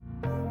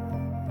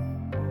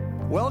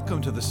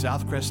Welcome to the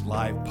Southcrest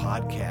Live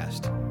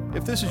podcast.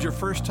 If this is your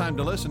first time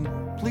to listen,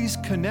 please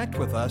connect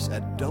with us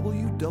at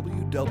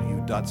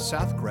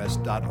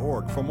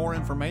www.southcrest.org for more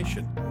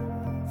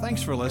information.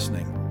 Thanks for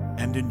listening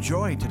and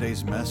enjoy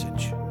today's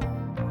message.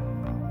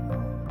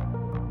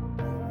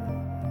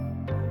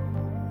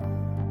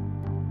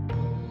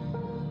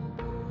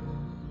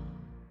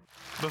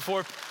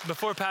 Before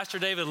Pastor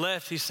David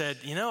left, he said,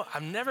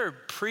 I've never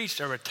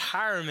preached a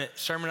retirement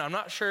sermon. I'm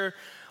not sure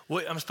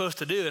what I'm supposed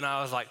to do. And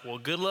I was like, well,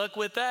 good luck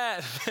with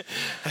that.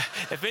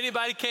 If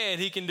anybody can,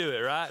 he can do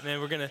it, right?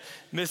 Man, we're going to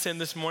miss him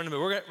this morning,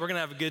 but we're going to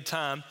have a good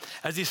time.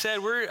 As he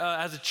said, we're,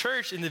 as a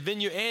church in the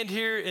venue and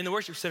here in the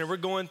worship center, we're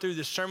going through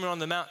the Sermon on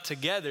the Mount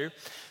together.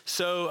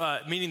 So,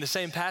 meaning the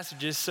same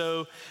passages.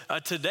 So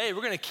today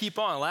we're going to keep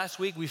on. Last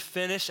week we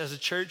finished as a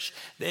church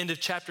the end of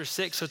chapter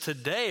 6. So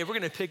today we're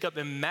going to pick up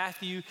in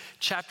Matthew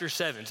chapter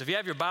 7. So if you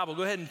have your Bible,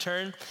 go ahead and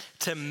turn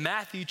to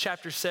Matthew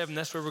chapter 7.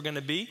 That's where we're going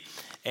to be.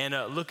 And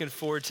looking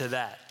forward to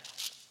that.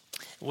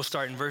 We'll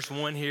start in verse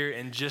 1 here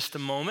in just a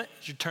moment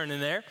as you're turning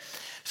there.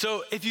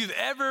 So if you've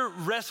ever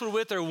wrestled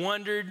with or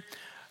wondered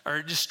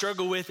or just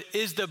struggle with,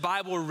 is the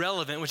Bible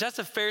relevant? Which that's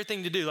a fair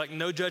thing to do, like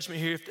no judgment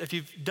here if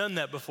you've done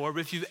that before. But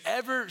if you've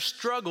ever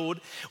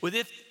struggled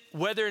with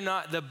whether or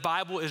not the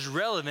Bible is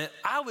relevant,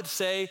 I would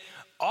say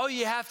all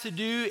you have to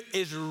do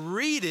is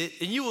read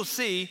it and you will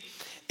see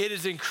it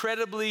is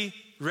incredibly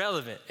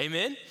relevant.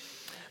 Amen?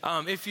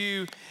 If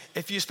you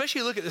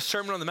especially look at the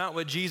Sermon on the Mount,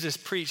 what Jesus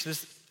preached,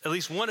 this at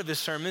least one of his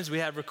sermons we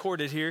have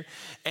recorded here,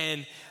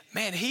 and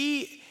man,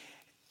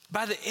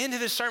 by the end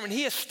of his sermon,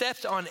 he has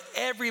stepped on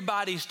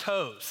everybody's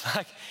toes,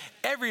 like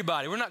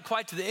everybody. We're not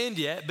quite to the end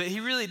yet, but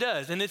he really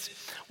does. And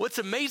what's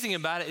amazing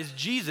about it is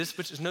Jesus,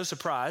 which is no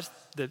surprise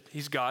that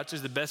he's God, so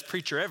he's the best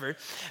preacher ever,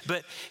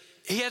 but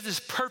he has this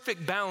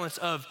perfect balance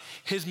of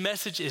his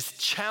message is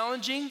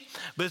challenging,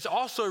 but it's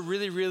also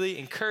really, really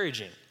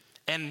encouraging.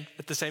 And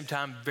at the same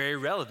time, very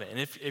relevant. And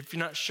if you're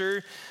not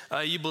sure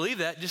you believe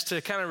that, just to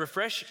kind of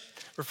refresh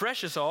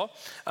us all,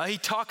 he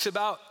talks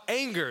about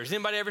anger. Does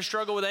anybody ever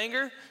struggle with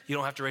anger? You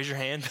don't have to raise your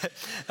hand,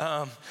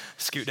 but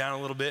scoot down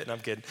a little bit, and I'm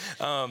kidding.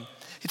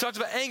 He talks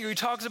about anger. He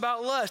talks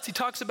about lust. He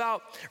talks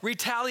about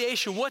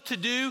retaliation, what to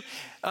do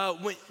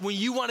when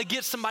you want to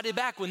get somebody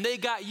back, when they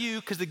got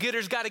you, because the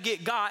getter's got to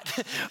get got.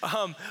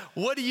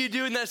 What do you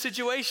do in that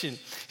situation?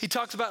 He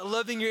talks about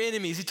loving your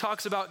enemies. He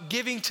talks about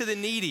giving to the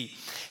needy.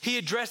 He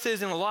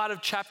addresses in a lot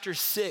of chapter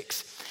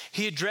 6,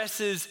 he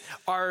addresses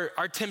our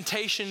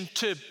temptation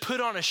to put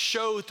on a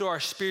show through our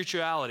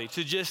spirituality,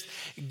 to just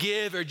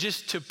give or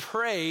just to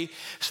pray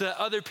so that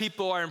other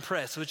people are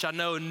impressed, which I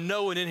know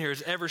no one in here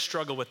has ever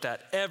struggled with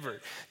that, ever.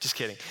 Just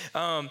kidding.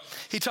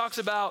 He talks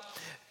about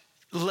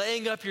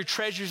laying up your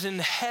treasures in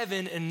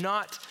heaven and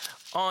not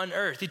on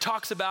earth. He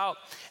talks about,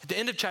 at the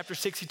end of chapter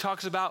 6, he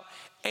talks about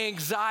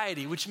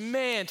anxiety, which,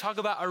 man, talk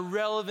about a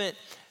relevant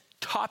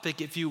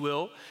topic, if you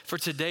will, for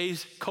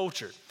today's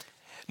culture.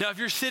 Now, if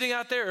you're sitting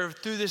out there or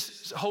through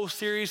this whole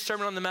series,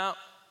 Sermon on the Mount,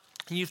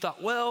 and you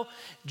thought, well,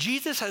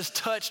 Jesus has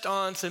touched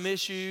on some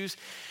issues.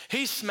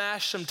 He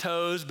smashed some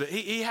toes, but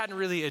he hadn't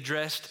really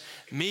addressed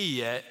me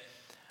yet.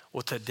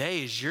 Well,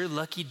 today is your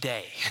lucky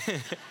day.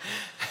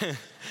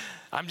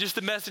 I'm just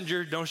the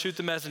messenger. Don't shoot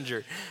the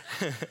messenger.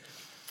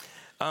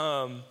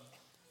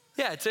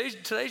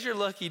 Today's your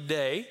lucky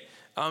day.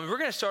 We're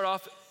going to start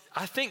off,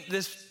 I think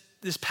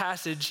this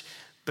passage,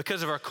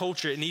 because of our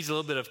culture, it needs a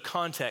little bit of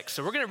context.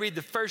 So we're going to read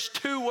the first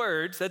 2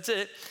 words. That's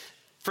it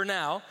for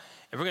now.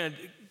 And we're going to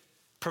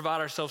provide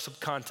ourselves some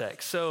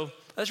context. So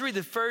let's read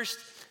the first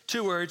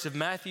 2 words of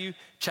Matthew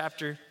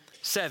chapter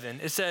 7.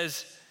 It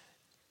says,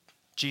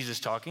 Jesus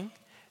talking,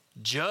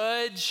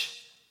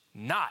 judge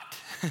not.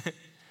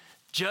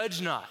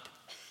 Judge not.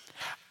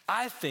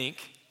 I think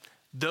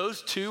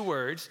those 2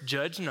 words,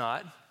 judge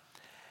not,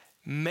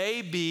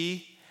 may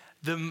be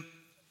the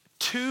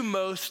 2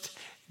 most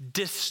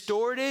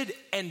distorted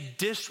and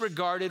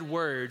disregarded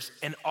words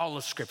in all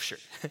of Scripture.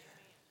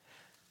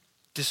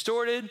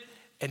 Distorted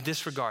and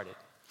disregarded.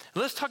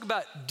 Let's talk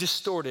about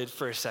distorted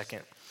for a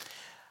second.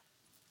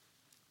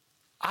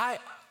 I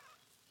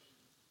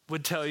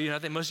would tell you, and I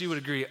think most of you would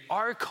agree,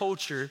 our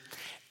culture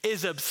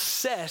is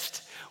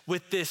obsessed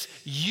with this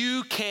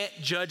you can't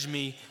judge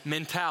me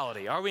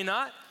mentality. Are we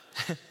not?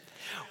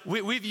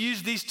 We've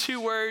used these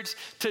 2 words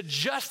to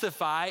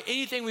justify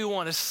anything we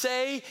want to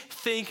say,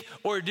 think,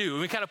 or do.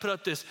 And we kind of put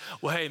up this,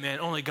 well, hey man,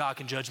 only God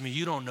can judge me.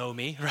 You don't know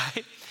me,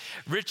 right?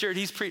 Richard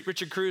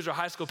Cruz, our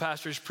high school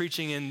pastor, is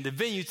preaching in the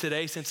venue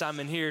today since I'm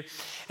in here.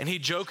 And he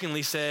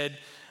jokingly said,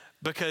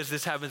 because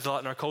this happens a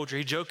lot in our culture,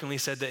 he jokingly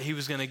said that he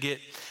was going to get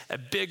a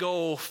big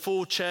old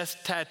full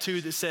chest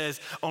tattoo that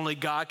says, only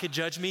God could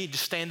judge me.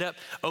 Just stand up,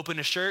 open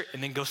a shirt,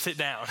 and then go sit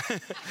down.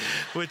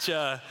 Which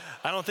I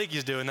don't think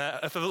he's doing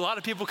that. If a lot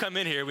of people come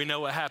in here, we know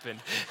what happened.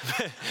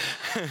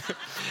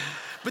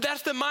 But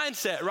that's the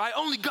mindset, right?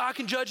 Only God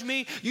can judge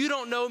me. You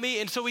don't know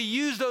me. And so we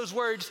use those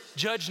words,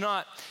 judge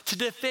not, to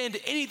defend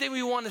anything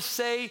we want to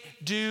say,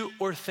 do,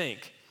 or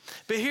think.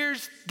 But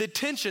here's the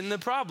tension, the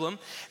problem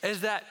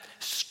is that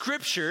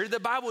Scripture, the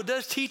Bible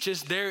does teach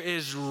us there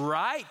is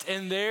right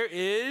and there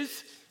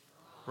is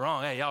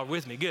wrong. Hey, y'all are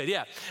with me? Good,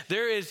 yeah.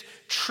 There is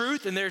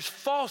truth and there's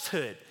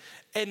falsehood.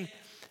 And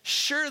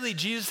surely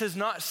Jesus is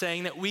not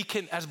saying that we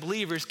can, as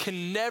believers,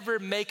 can never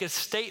make a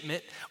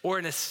statement or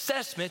an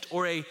assessment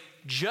or a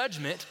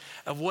judgment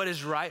of what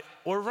is right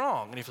or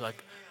wrong. And if you're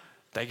like,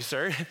 thank you,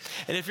 sir.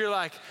 And if you're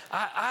like,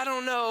 I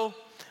don't know,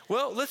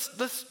 well,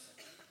 let's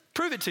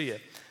prove it to you.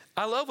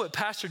 I love what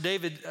Pastor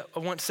David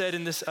once said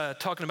in this,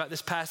 talking about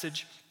this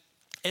passage.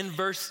 In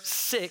verse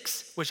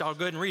 6, which I'll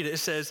go ahead and read it, it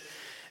says,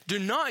 do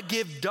not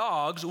give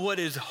dogs what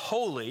is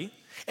holy,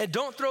 and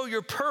don't throw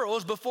your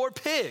pearls before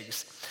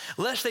pigs,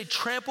 lest they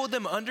trample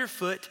them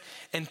underfoot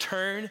and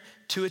turn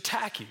to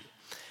attack you.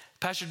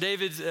 Pastor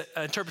David's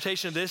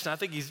interpretation of this, and I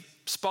think he's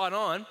spot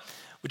on,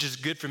 which is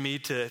good for me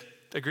to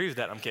agree with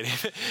that. I'm kidding.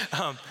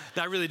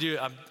 I really do.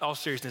 All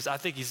seriousness, I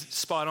think he's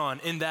spot on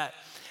in that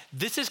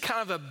this is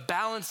kind of a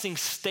balancing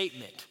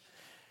statement.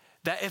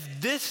 That if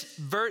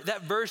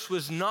that verse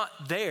was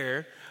not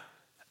there,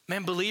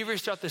 man,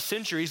 believers throughout the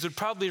centuries would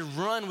probably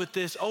run with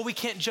this, oh, we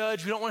can't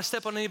judge, we don't want to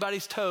step on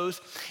anybody's toes.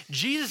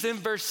 Jesus in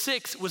verse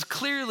 6 was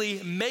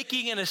clearly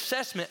making an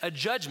assessment, a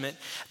judgment,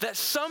 that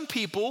some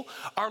people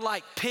are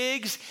like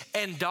pigs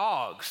and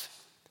dogs,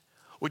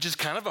 which is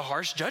kind of a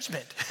harsh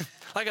judgment.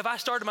 Like if I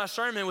started my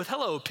sermon with,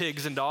 hello,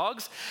 pigs and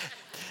dogs,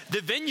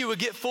 the venue would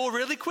get full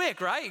really quick,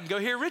 right? And go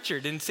hear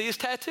Richard and see his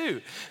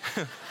tattoo.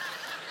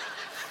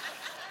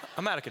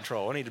 I'm out of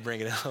control. I need to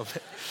bring it in a little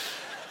bit.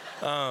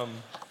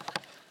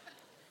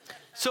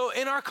 So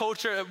in our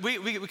culture, we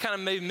kind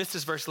of maybe missed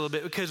this verse a little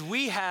bit because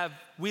we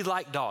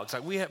like dogs.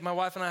 Like my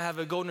wife and I have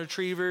a golden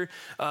retriever.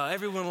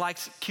 Everyone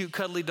likes cute,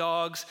 cuddly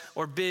dogs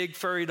or big,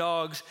 furry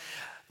dogs.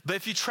 But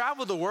if you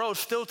travel the world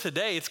still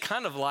today, it's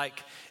kind of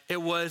like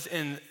it was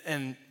in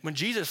when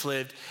Jesus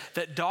lived,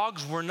 that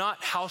dogs were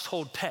not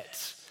household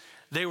pets.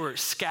 They were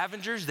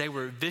scavengers, they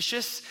were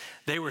vicious,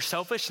 they were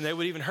selfish, and they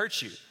would even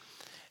hurt you.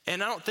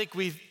 And I don't think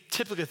we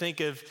typically think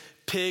of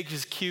pigs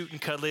as cute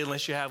and cuddly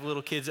unless you have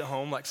little kids at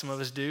home like some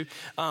of us do.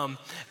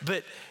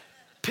 But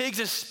pigs,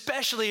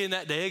 especially in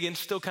that day, again,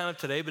 still kind of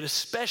today, but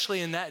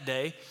especially in that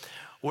day,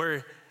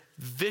 were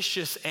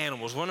vicious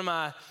animals. One of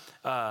my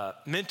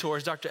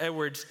mentors, Dr.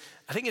 Edwards,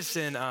 I think it's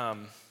in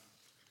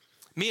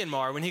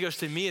Myanmar. When he goes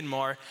to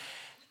Myanmar,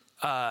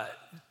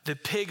 the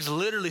pigs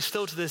literally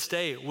still to this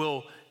day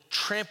will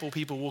trample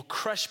people, will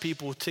crush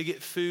people to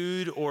get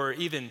food or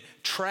even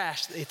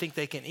trash that they think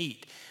they can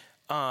eat.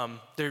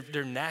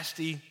 They're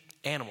nasty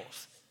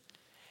animals.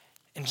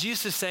 And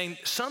Jesus is saying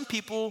some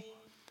people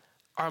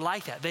are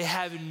like that. They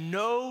have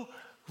no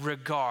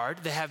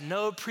regard, they have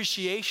no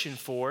appreciation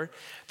for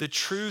the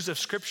truths of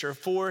Scripture,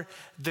 for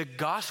the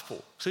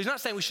gospel. So he's not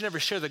saying we should never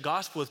share the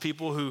gospel with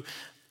people who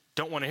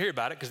don't want to hear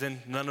about it, because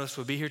then none of us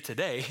would be here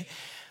today.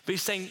 But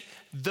he's saying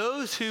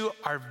those who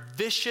are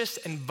vicious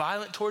and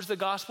violent towards the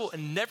gospel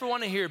and never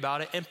want to hear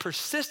about it and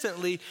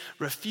persistently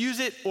refuse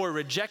it or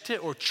reject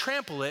it or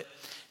trample it,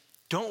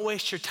 don't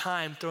waste your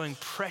time throwing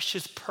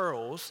precious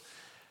pearls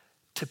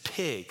to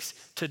pigs,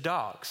 to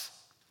dogs.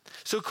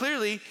 So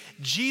clearly,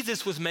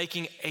 Jesus was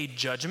making a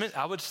judgment,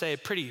 I would say a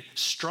pretty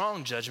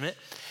strong judgment,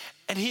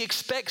 and he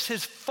expects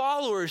his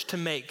followers to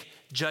make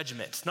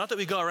judgments. Not that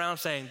we go around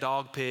saying,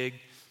 dog, pig,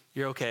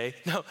 you're okay.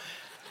 No,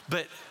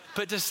 but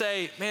to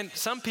say, man,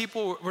 some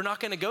people, we're not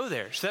going to go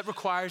there. So that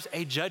requires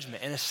a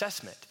judgment, an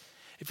assessment.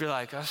 If you're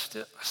like, I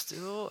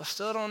still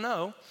don't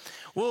know.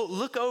 Well,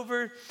 look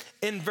over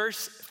in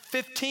verse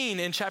 15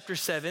 in chapter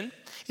 7.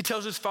 He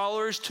tells his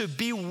followers to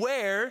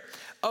beware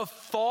of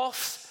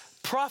false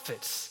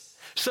prophets.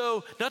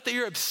 So not that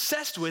you're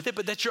obsessed with it,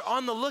 but that you're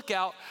on the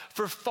lookout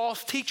for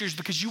false teachers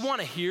because you want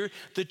to hear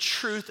the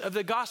truth of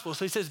the gospel.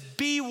 So he says,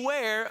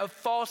 beware of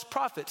false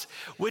prophets,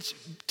 which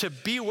to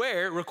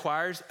beware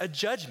requires a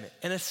judgment,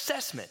 an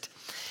assessment.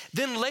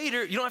 Then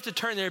later, you don't have to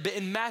turn there, but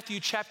in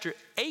Matthew chapter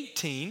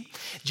 18,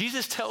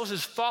 Jesus tells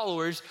his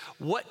followers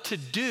what to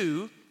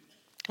do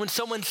when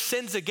someone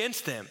sins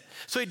against them.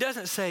 So he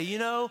doesn't say,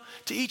 to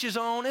each his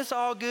own, it's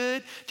all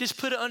good, just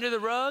put it under the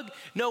rug.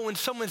 No, when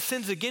someone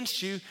sins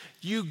against you,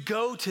 you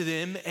go to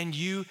them and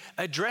you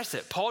address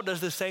it. Paul does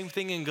the same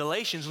thing in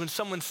Galatians. When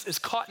someone is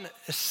caught in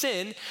a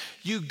sin,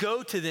 you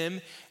go to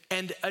them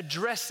and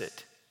address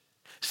it.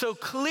 So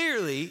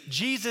clearly,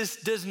 Jesus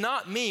does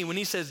not mean, when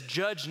he says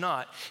judge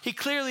not, he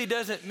clearly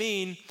doesn't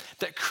mean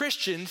that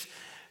Christians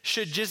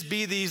should just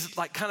be these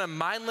like kind of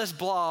mindless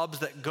blobs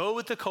that go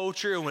with the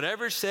culture and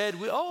whatever's said,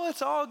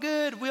 it's all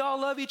good, we all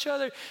love each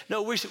other.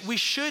 No, we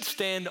should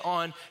stand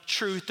on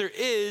truth. There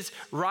is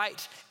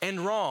right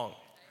and wrong.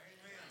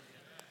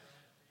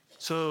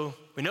 So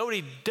we know what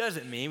he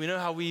doesn't mean. We know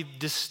how we've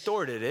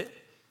distorted it.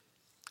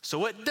 So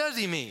what does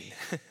he mean?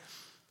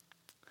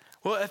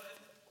 Well,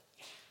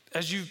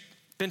 as you've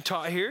been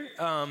taught here,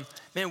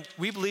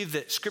 we believe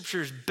that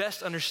Scripture is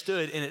best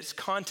understood in its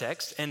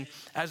context. And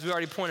as I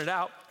already pointed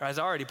out,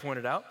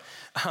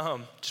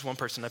 just one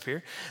person up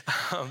here,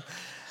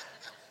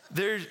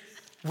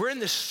 we're in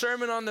the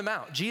Sermon on the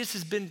Mount. Jesus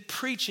has been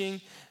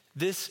preaching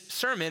this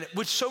sermon,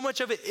 which so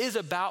much of it is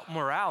about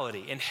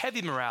morality and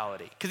heavy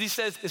morality. Because he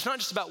says it's not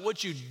just about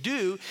what you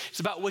do, it's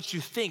about what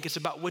you think, it's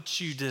about what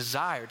you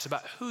desire, it's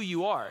about who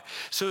you are.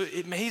 So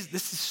this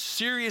is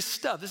serious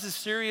stuff. This is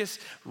serious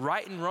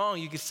right and wrong,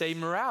 you could say,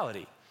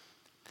 morality.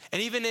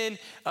 And even in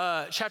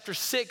chapter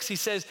 6, he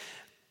says,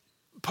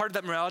 part of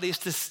that morality is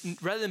to,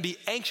 rather than be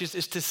anxious,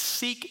 is to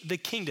seek the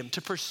kingdom,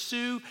 to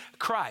pursue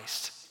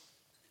Christ.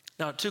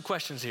 Now, 2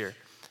 questions here.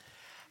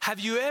 Have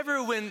you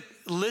ever, when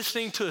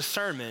listening to a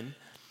sermon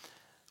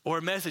or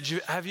a message,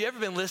 have you ever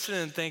been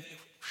listening and think,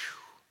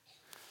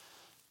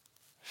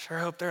 sure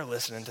hope they're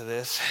listening to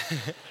this?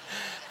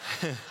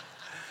 I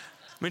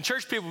mean,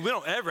 church people, we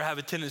don't ever have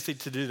a tendency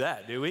to do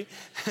that, do we?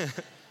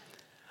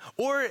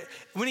 Or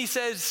when he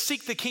says,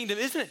 seek the kingdom,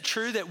 isn't it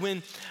true that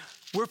when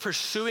we're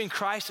pursuing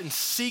Christ and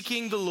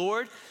seeking the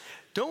Lord,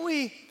 don't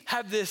we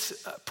have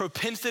this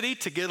propensity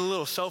to get a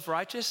little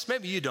self-righteous?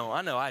 Maybe you don't,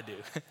 I know I do.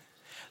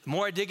 The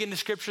more I dig into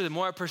scripture, the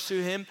more I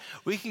pursue him,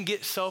 we can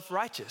get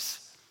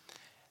self-righteous.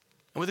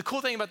 And what the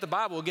cool thing about the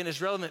Bible, again, is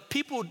relevant.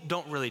 People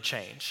don't really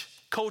change.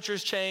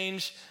 Cultures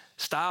change,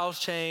 styles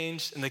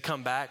change, and they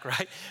come back,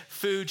 right?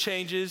 Food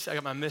changes. I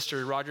got my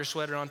Mr. Rogers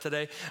sweater on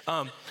today.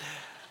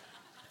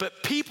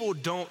 But people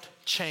don't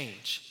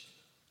change.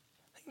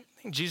 I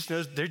think Jesus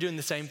knows they're doing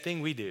the same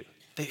thing we do.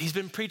 He's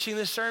been preaching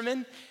this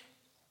sermon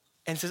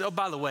and says, oh,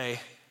 by the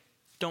way,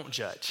 don't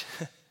judge.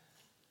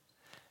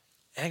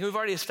 And we've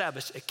already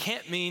established, it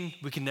can't mean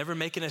we can never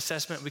make an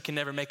assessment, we can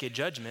never make a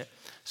judgment.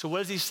 So what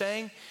is he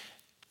saying?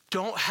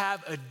 Don't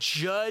have a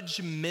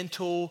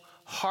judgmental,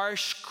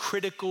 harsh,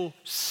 critical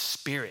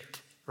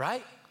spirit,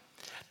 right?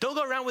 Don't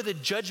go around with a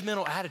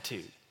judgmental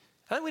attitude.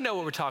 I think we know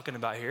what we're talking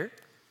about here,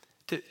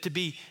 to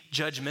be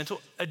judgmental.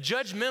 A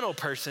judgmental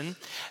person,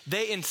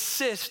 they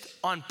insist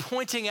on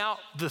pointing out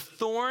the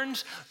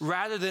thorns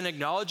rather than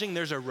acknowledging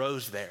there's a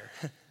rose there.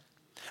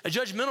 A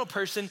judgmental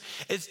person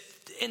is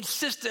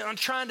insistent on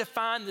trying to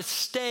find the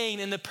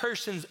stain in the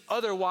person's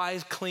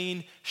otherwise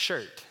clean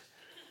shirt. It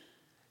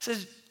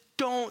says,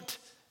 don't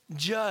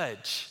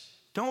judge.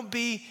 Don't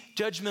be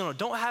judgmental.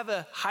 Don't have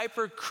a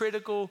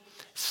hypercritical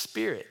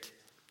spirit.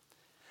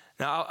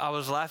 Now, I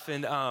was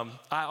laughing. I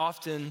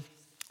often,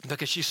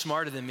 because she's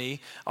smarter than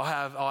me,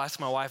 I'll ask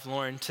my wife,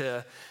 Lauren,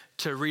 to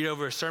read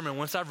over a sermon.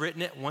 Once I've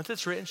written it, once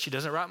it's written, she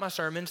doesn't write my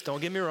sermons,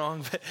 don't get me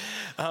wrong,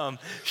 but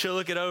she'll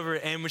look it over.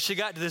 And when she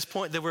got to this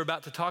point that we're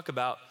about to talk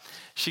about,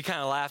 she kind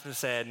of laughed and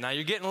said, now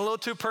you're getting a little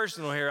too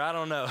personal here, I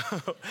don't know.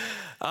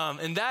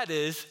 And that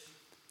is,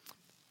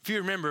 if you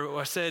remember,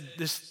 I said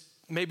this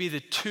maybe the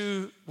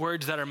 2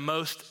 words that are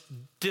most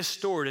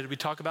distorted. We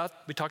talked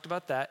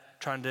about that,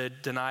 trying to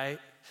deny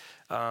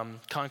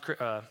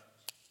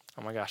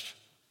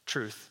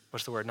truth.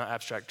 What's the word? Not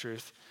abstract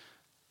truth.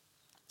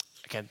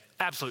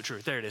 Absolute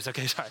truth. There it is.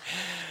 Okay, sorry.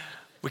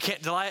 We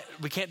can't deny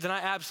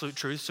absolute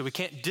truth, so we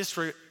can't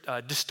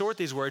distort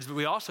these words, but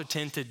we also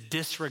tend to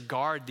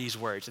disregard these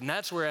words. And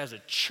that's where, as a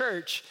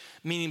church,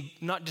 meaning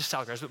not just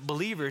Southcross, but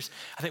believers,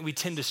 I think we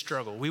tend to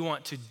struggle. We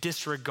want to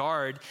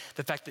disregard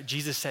the fact that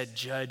Jesus said,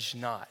 judge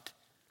not.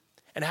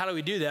 And how do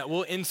we do that?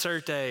 We'll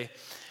insert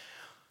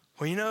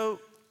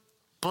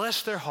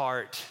bless their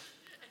heart,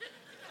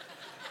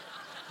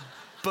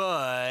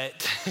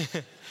 but,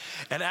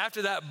 and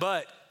after that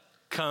but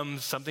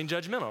comes something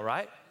judgmental,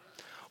 right?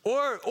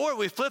 Or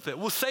we flip it.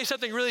 We'll say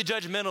something really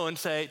judgmental and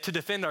say, to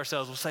defend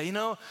ourselves, we'll say,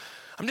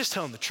 I'm just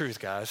telling the truth,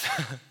 guys.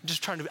 I'm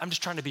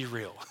just trying to be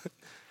real.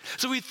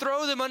 So we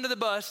throw them under the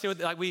bus, we're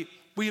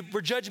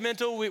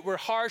judgmental, we're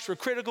harsh, we're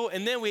critical,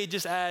 and then we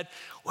just add,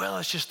 well,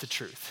 it's just the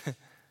truth.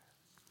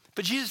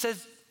 But Jesus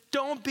says,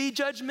 don't be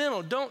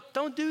judgmental.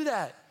 Don't do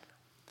that.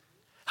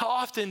 How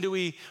often do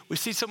we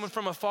see someone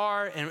from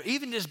afar, and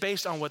even just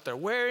based on what they're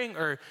wearing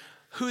or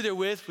who they're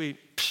with, we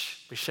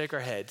shake our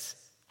heads.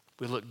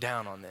 We look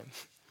down on them.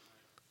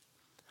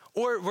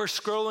 Or we're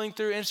scrolling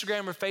through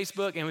Instagram or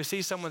Facebook and we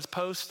see someone's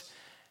post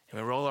and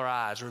we roll our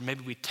eyes, or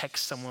maybe we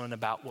text someone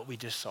about what we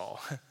just saw.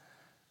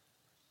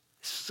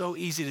 It's so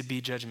easy to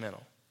be judgmental.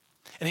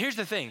 And here's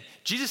the thing.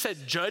 Jesus said,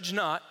 judge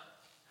not,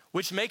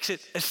 which makes it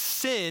a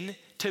sin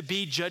to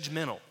be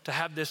judgmental, to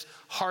have this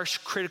harsh,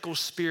 critical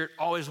spirit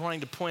always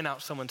wanting to point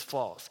out someone's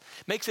flaws.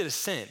 Makes it a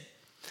sin,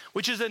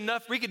 which is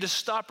enough. We could just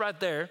stop right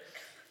there.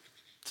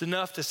 It's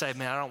enough to say,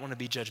 man, I don't want to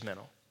be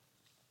judgmental.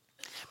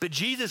 But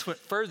Jesus went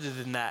further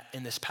than that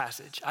in this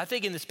passage. I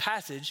think in this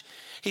passage,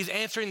 he's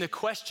answering the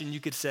question, you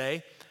could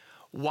say,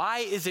 why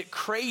is it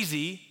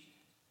crazy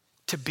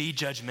to be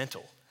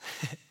judgmental?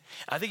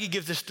 I think he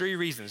gives us 3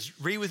 reasons.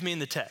 Read with me in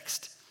the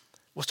text.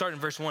 We'll start in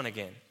verse 1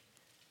 again.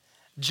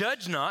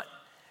 Judge not,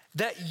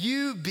 that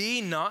you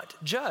be not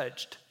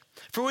judged.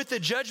 For with the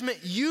judgment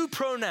you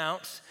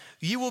pronounce,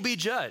 you will be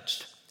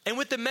judged. And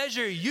with the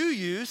measure you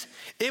use,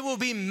 it will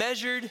be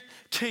measured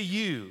to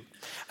you.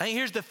 I think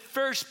here's the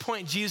first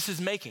point Jesus is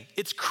making.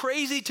 It's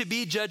crazy to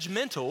be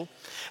judgmental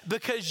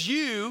because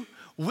you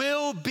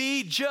will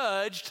be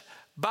judged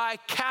by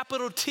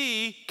capital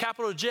T,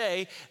 capital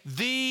J,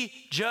 the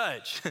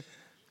judge.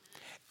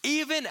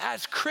 Even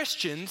as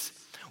Christians,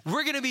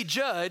 we're going to be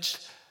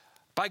judged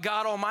by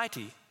God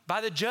Almighty, by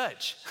the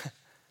judge.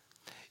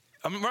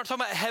 I'm not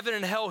talking about heaven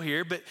and hell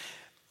here, but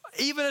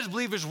even as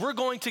believers, we're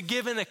going to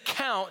give an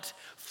account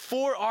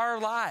for our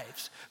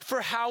lives,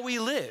 for how we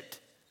lived.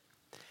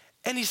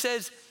 And he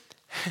says,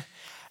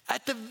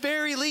 at the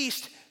very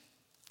least,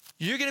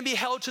 you're going to be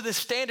held to the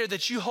standard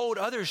that you hold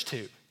others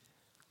to.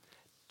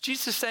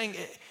 Jesus is saying,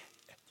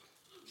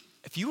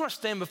 if you want to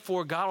stand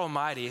before God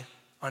Almighty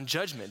on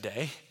Judgment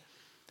Day,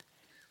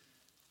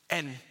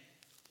 and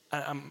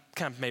I'm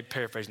kind of maybe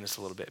paraphrasing this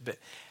a little bit, but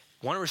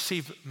want to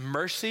receive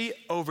mercy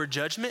over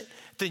judgment,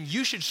 then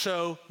you should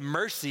show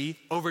mercy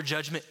over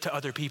judgment to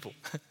other people.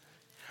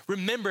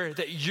 Remember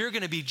that you're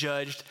going to be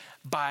judged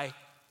by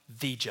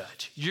the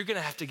judge. You're going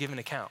to have to give an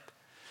account.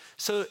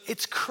 So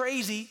it's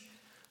crazy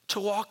to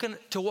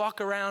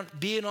walk around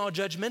being all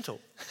judgmental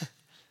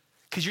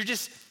because you're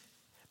just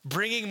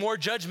bringing more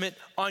judgment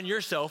on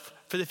yourself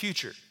for the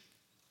future.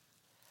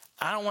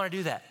 I don't want to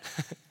do that.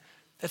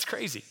 That's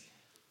crazy.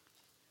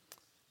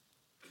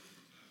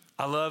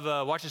 I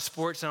love watching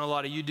sports, and a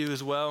lot of you do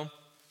as well.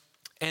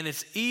 And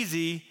it's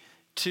easy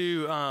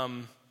to,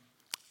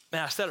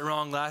 I said it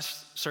wrong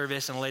last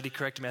service, and a lady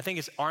corrected me. I think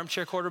it's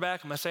armchair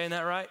quarterback. Am I saying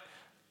that right?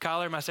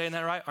 Kyler, am I saying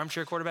that right?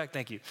 Armchair quarterback?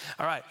 Thank you.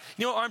 All right.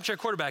 You know what armchair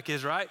quarterback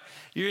is, right?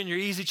 You're in your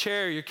easy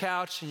chair or your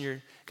couch, and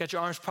you're got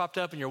your arms propped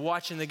up, and you're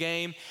watching the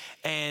game,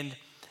 and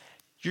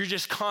you're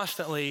just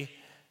constantly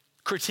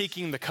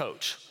critiquing the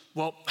coach.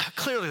 Well,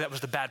 clearly that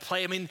was the bad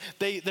play. I mean,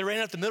 they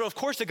ran up the middle. Of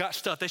course they got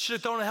stuffed. They should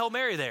have thrown a Hail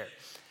Mary there.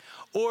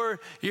 Or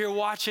you're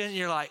watching and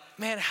you're like,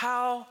 man,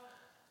 how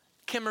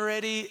can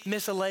Moretti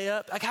miss a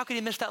layup? Like, how could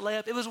he miss that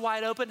layup? It was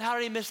wide open. How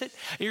did he miss it?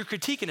 And you're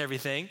critiquing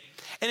everything.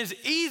 And it's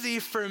easy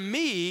for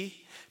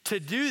me to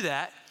do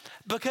that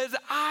because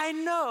I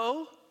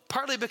know,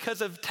 partly because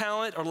of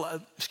talent, or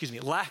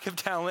lack of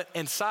talent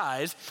and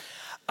size,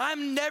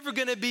 I'm never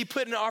gonna be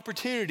put in an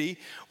opportunity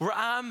where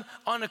I'm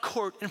on a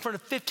court in front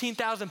of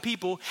 15,000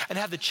 people and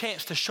have the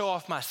chance to show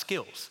off my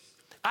skills.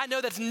 I know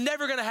that's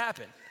never gonna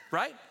happen,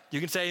 right? You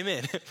can say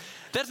amen.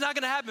 That's not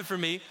gonna happen for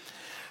me.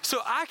 So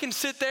I can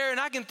sit there and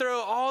I can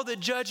throw all the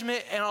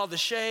judgment and all the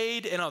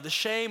shade and all the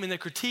shame and the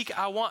critique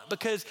I want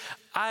because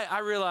I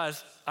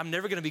realize I'm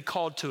never gonna be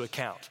called to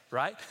account,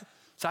 right?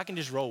 So I can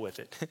just roll with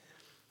it.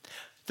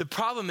 The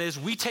problem is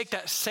we take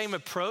that same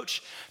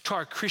approach to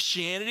our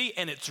Christianity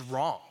and it's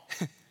wrong.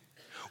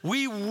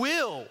 We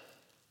will,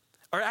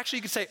 or actually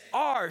you could say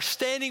are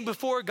standing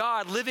before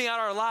God, living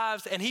out our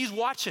lives, and he's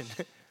watching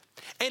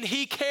and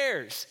he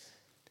cares.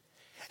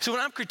 So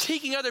when I'm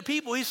critiquing other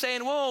people, he's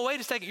saying, whoa, wait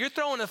a second, you're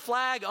throwing a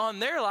flag on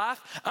their life.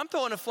 I'm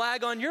throwing a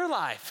flag on your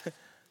life.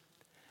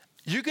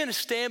 You're gonna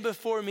stand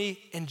before me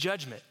in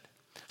judgment.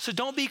 So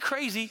don't be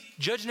crazy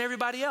judging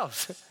everybody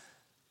else.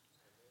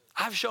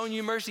 I've shown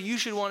you mercy. You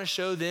should wanna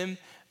show them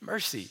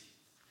mercy.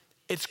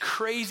 It's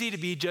crazy to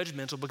be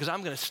judgmental because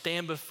I'm gonna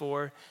stand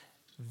before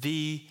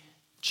the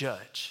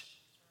judge.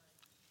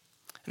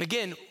 And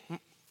again,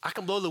 I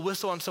can blow the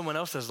whistle on someone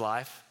else's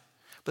life,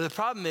 but the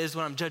problem is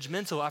when I'm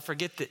judgmental, I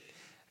forget that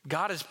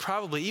God is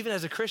probably, even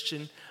as a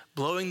Christian,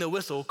 blowing the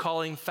whistle,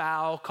 calling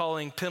foul,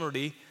 calling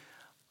penalty,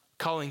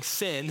 calling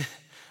sin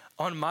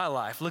on my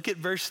life. Look at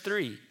verse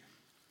 3.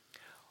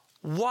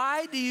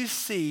 Why do you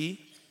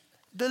see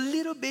the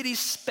little bitty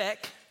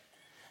speck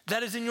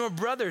that is in your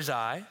brother's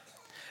eye,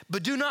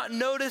 but do not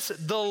notice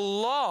the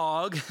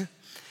log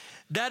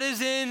that is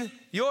in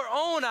your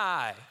own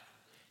eye?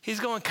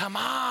 He's going, come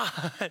on.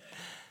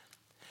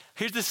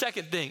 Here's the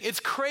second thing. It's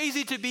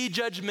crazy to be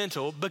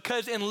judgmental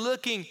because in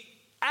looking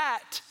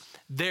at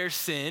their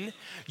sin,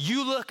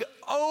 you look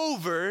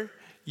over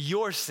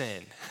your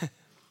sin.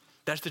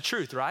 That's the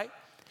truth, right?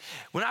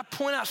 When I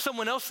point out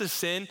someone else's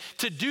sin,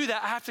 to do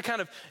that, I have to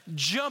kind of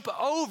jump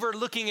over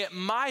looking at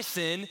my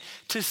sin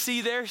to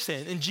see their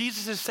sin. And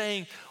Jesus is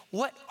saying,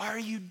 what are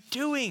you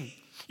doing?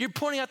 You're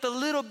pointing out the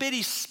little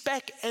bitty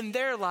speck in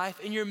their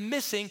life, and you're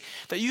missing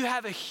that you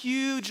have a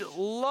huge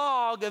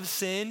log of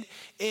sin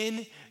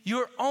in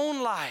your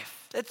own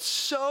life. That's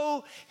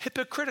so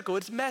hypocritical.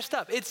 It's messed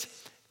up.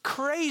 It's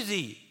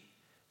crazy.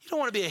 You don't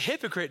want to be a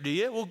hypocrite, do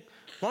you? Well,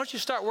 why don't you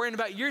start worrying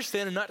about your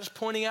sin and not just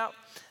pointing out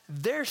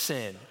their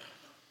sin?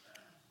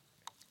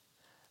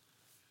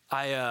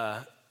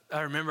 I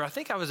remember, I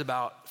think I was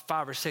about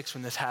 5 or 6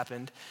 when this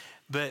happened,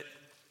 but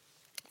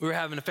we were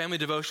having a family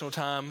devotional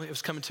time. It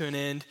was coming to an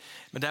end.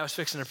 My dad was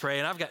fixing to pray,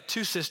 and I've got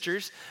 2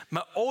 sisters.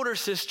 My older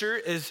sister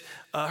is,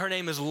 her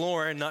name is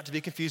Lauren, not to be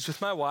confused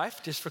with my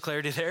wife, just for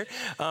clarity there,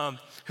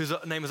 whose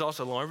name is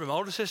also Lauren. But my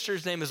older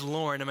sister's name is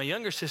Lauren, and my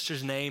younger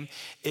sister's name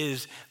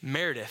is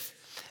Meredith.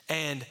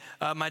 And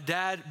my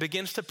dad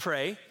begins to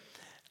pray,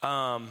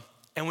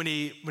 and when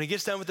he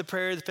gets done with the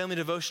prayer, the family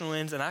devotional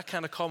ends, and I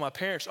kind of call my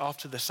parents off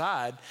to the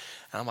side,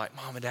 and I'm like,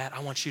 Mom and Dad,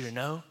 I want you to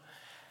know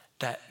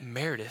that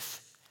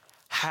Meredith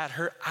had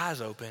her eyes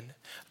open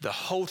the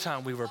whole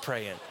time we were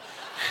praying.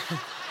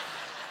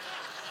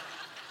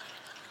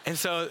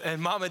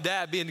 And Mom and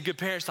Dad, being good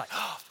parents, like,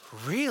 oh,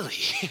 really?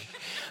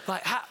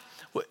 Like,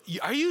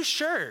 are you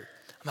sure?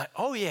 I'm like,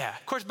 oh yeah.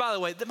 Of course, by the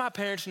way, my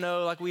parents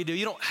know like we do,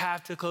 you don't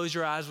have to close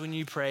your eyes when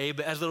you pray,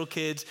 but as little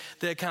kids,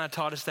 they kind of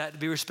taught us that to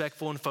be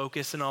respectful and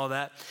focused and all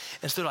that.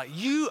 And so like,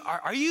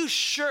 are you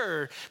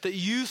sure that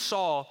you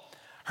saw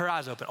her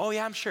eyes open? Oh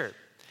yeah, I'm sure.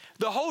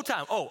 The whole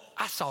time. Oh,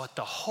 I saw it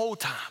the whole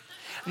time.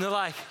 And they're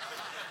like,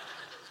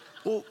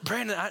 well,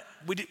 Brandon,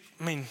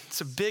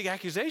 it's a big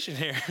accusation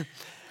here.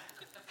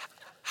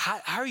 How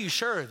are you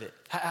sure of it?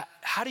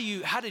 How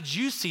did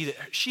you see that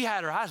she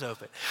had her eyes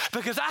open?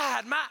 Because I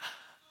had my...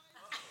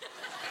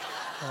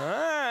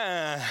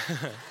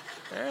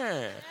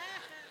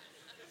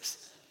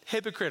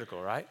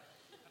 Hypocritical, right?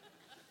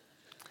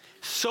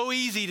 So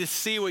easy to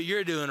see what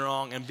you're doing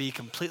wrong and be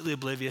completely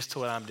oblivious to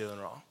what I'm doing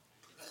wrong.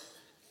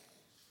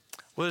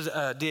 What is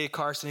D.A.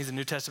 Carson? He's a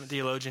New Testament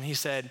theologian. He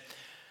said,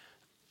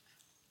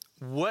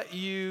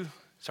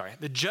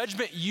 the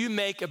judgment you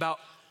make about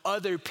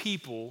other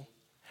people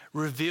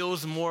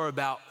reveals more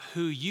about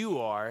who you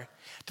are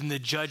than the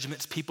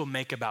judgments people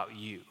make about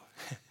you.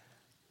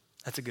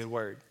 That's a good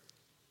word.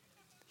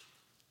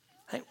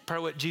 I think part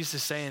of what Jesus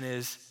is saying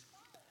is,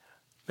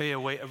 maybe a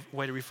way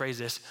to rephrase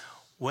this,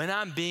 when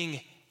I'm being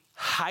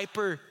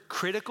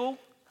hypercritical,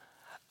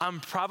 I'm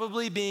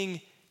probably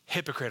being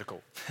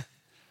hypocritical.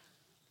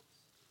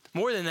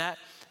 More than that,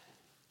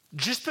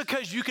 just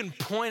because you can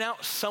point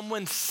out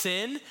someone's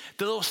sin,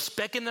 the little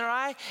speck in their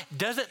eye,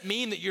 doesn't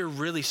mean that you're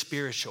really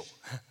spiritual.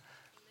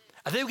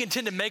 I think we can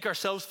tend to make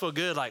ourselves feel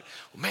good like,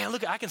 well, man,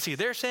 look, I can see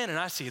their sin and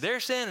I see their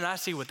sin and I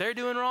see what they're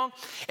doing wrong.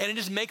 And it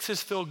just makes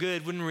us feel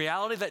good when in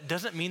reality, that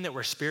doesn't mean that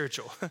we're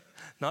spiritual.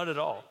 Not at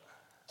all.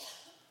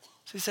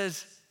 So he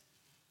says,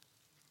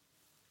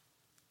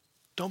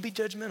 don't be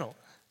judgmental.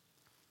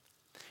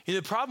 You know,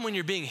 the problem when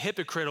you're being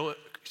hypocritical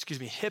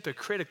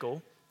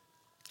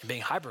and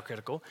being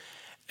hypercritical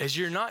is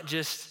you don't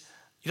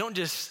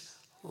just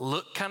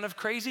look kind of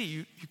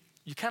crazy,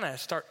 you kind of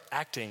start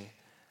acting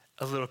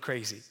a little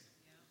crazy.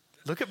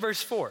 Look at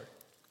verse 4.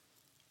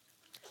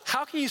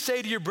 How can you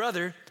say to your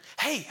brother,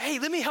 hey,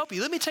 let me help you.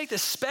 Let me take the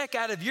speck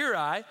out of your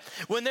eye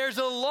when there's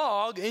a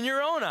log in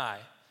your own eye?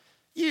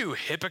 You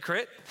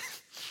hypocrite.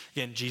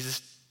 Again,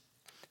 Jesus,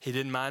 he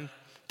didn't mind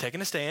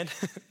taking a stand.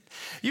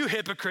 You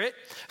hypocrite.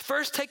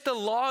 First take the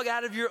log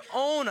out of your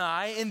own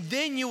eye, and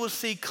then you will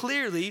see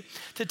clearly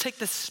to take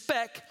the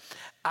speck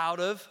out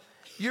of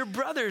your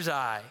brother's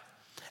eye.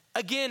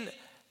 Again,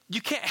 you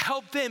can't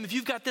help them if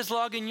you've got this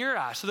log in your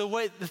eye. So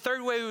the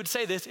third way we would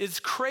say this, it's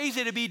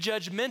crazy to be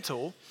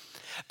judgmental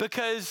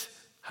because,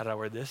 how did I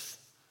word this?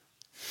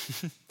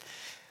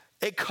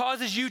 It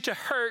causes you to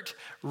hurt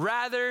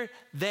rather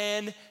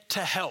than to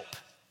help.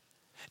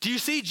 Do you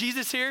see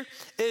Jesus here?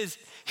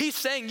 He's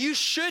saying you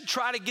should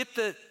try to get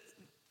the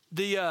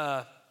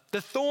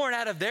thorn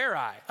out of their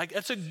eye. Like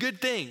that's a good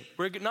thing.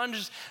 We're not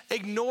just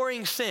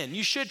ignoring sin.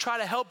 You should try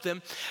to help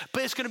them,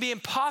 but it's going to be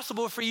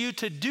impossible for you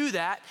to do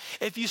that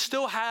if you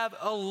still have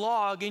a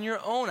log in your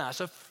own eye.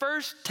 So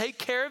first take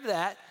care of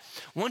that.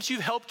 Once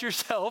you've helped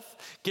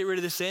yourself get rid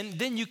of the sin,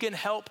 then you can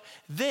help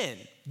them.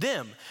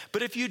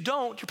 But if you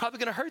don't, you're probably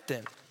going to hurt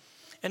them.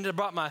 And I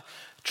brought my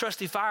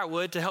trusty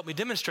firewood to help me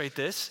demonstrate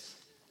this.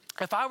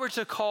 If I were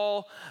to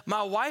call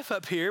my wife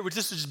up here, which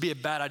this would just be a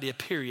bad idea,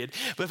 period.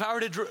 But if I were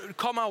to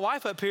call my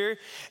wife up here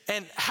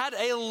and had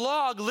a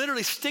log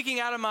literally sticking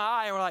out of my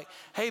eye, and we're like,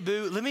 hey,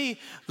 boo, let me,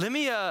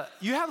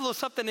 you have a little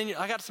something in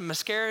I got some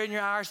mascara in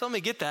your eye, so let me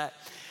get that.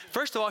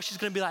 First of all, she's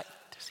going to be like,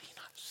 does he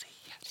not see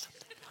he has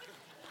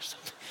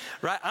something?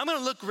 Right? I'm going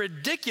to look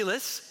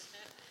ridiculous.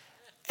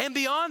 And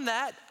beyond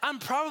that, I'm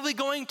probably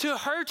going to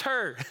hurt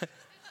her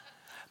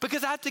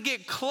because I have to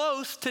get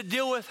close to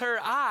deal with her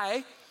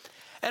eye.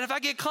 And if I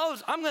get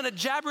close, I'm going to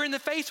jab her in the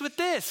face with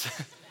this,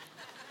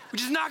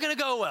 which is not going to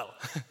go well.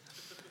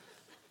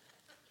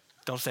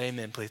 Don't say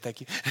amen, please.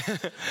 Thank you.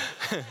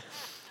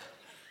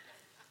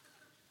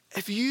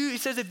 He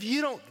says, if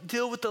you don't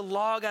deal with the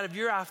log out of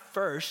your eye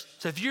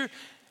first, so if you're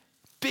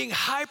being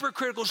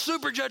hypercritical,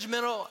 super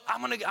judgmental,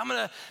 I'm going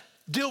to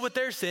deal with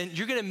their sin,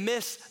 you're going to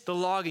miss the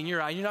log in your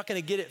eye. You're not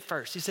going to get it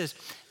first. He says,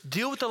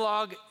 deal with the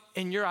log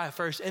in your eye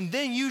first, and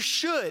then you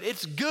should.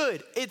 It's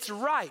good, it's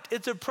right,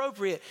 it's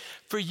appropriate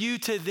for you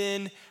to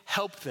then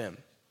help them.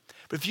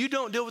 But if you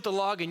don't deal with the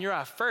log in your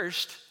eye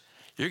first,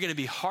 you're going to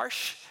be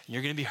harsh, and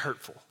you're going to be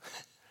hurtful,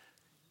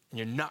 and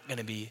you're not going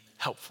to be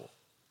helpful.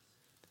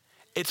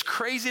 It's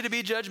crazy to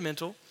be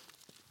judgmental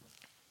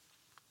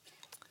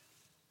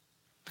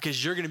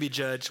because you're going to be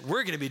judged,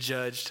 we're going to be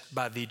judged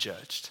by the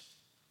judge.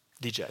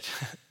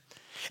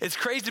 It's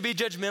crazy to be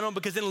judgmental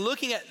because in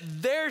looking at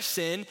their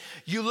sin,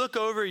 you look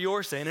over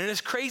your sin. And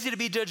it's crazy to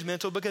be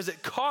judgmental because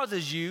it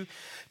causes you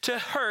to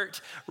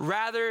hurt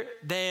rather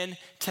than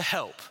to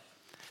help.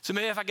 So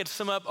maybe if I could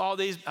sum up all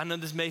these, I know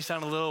this may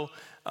sound a little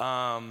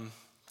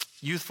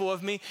youthful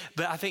of me,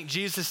 but I think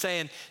Jesus is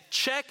saying,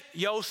 check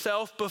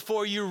yourself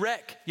before you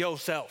wreck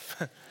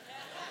yourself,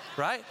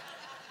 right?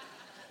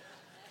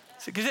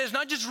 Because it's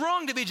not just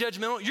wrong to be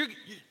judgmental, you're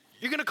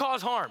going to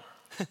cause harm.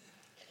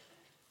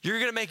 You're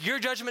going to make your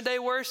judgment day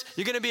worse.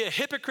 You're going to be a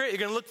hypocrite. You're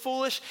going to look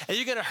foolish, and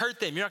you're going to hurt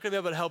them. You're not going to be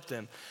able to help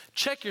them.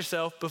 Check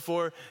yourself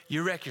before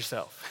you wreck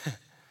yourself.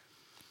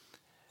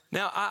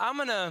 Now, I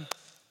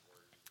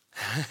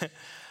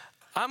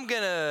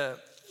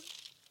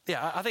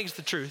think it's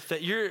the truth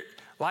that you're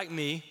like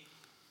me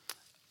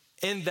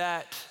in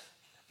that,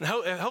 and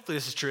hopefully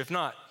this is true. If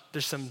not,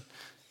 there's some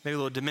maybe a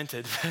little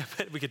demented,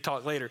 but we could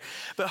talk later.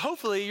 But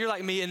hopefully you're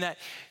like me in that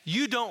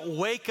you don't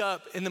wake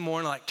up in the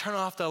morning, like turn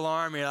off the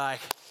alarm, you're like,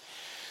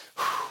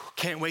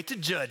 can't wait to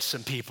judge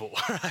some people,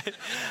 right?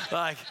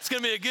 Like, it's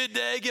gonna be a good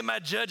day, get my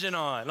judging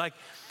on. Like,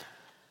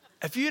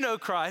 if you know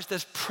Christ,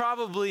 that's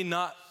probably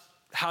not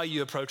how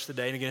you approach the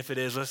day. And again, if it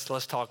is,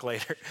 let's talk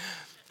later.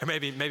 Or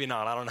maybe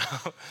not, I don't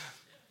know.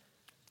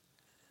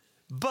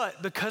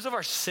 But because of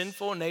our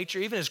sinful nature,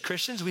 even as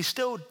Christians,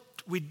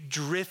 we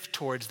drift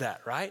towards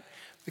that, right?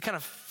 We kind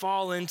of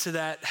fall into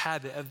that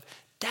habit of,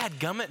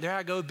 dadgummit, there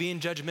I go being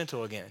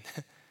judgmental again.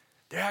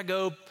 There I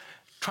go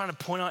trying to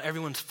point out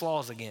everyone's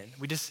flaws again.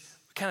 We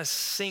kind of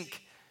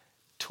sink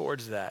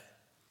towards that.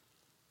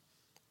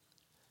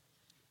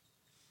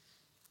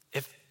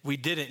 If we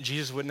didn't,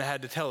 Jesus wouldn't have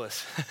had to tell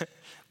us.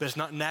 But it's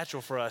not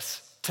natural for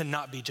us to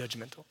not be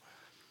judgmental.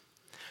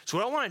 So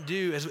what I want to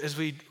do as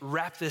we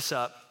wrap this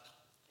up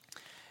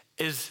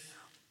is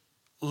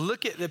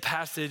look at the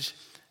passage,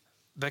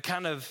 but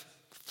kind of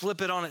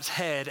flip it on its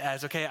head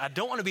as, okay, I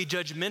don't want to be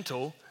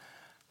judgmental,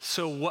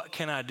 so what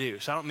can I do?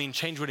 So I don't mean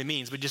change what it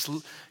means, but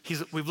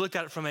we've looked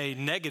at it from a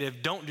negative,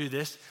 don't do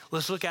this.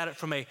 Let's look at it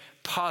from a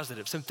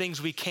positive, some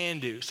things we can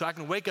do. So I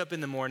can wake up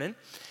in the morning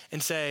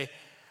and say,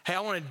 hey,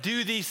 I want to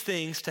do these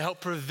things to help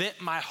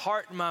prevent my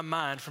heart and my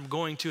mind from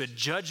going to a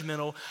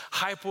judgmental,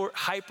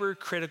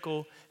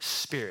 hypercritical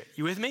spirit.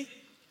 You with me?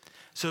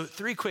 So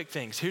 3 quick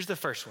things. Here's the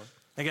first one.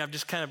 Again, I've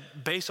just kind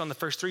of based on the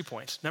first 3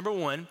 points. Number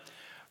 1,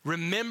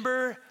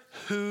 remember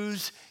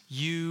whose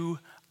you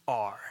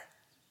are.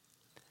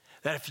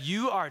 That if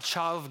you are a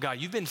child of God,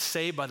 you've been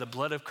saved by the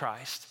blood of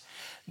Christ,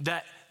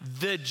 that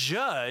the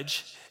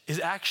judge is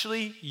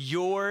actually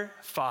your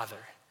Father,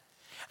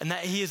 and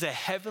that he is a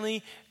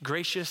heavenly,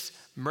 gracious,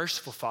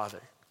 merciful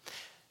Father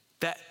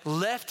that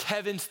left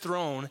heaven's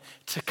throne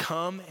to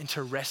come and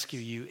to rescue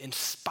you in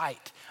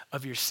spite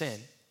of your sin.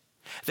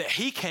 That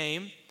he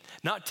came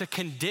not to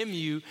condemn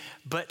you,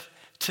 but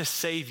to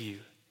save you.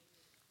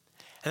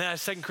 And then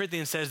as 2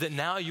 Corinthians says that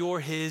now you're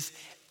his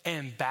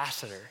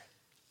ambassador.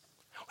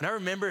 When I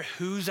remember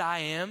whose I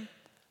am,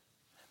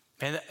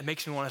 man, that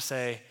makes me want to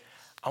say,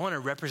 I want to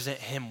represent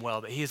him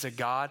well, that he is a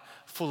God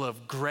full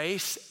of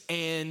grace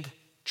and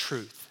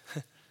truth.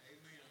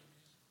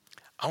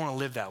 I want to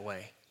live that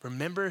way.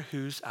 Remember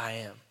whose I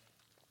am.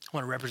 I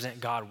want to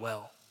represent God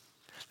well.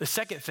 The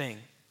second thing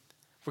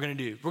we're going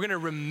to do, we're going to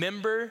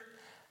remember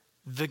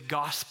the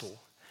gospel,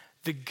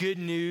 the good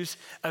news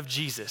of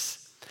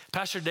Jesus.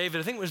 Pastor David,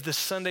 I think it was the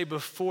Sunday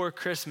before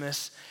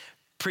Christmas,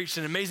 preached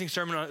an amazing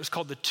sermon on it. It was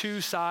called The Two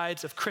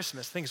Sides of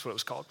Christmas. I think that's what it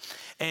was called.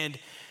 And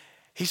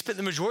he spent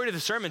the majority of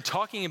the sermon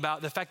talking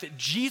about the fact that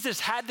Jesus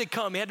had to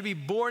come. He had to be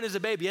born as a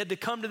baby. He had to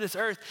come to this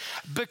earth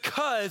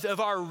because of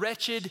our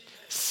wretched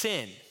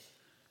sin.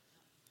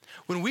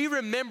 When we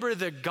remember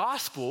the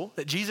gospel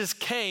that Jesus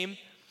came,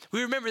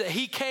 we remember that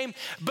he came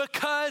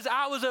because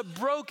I was a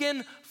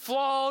broken,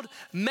 flawed,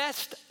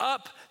 messed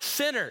up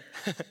sinner.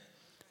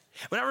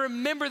 When I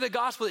remember the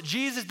gospel that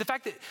the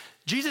fact that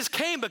Jesus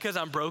came because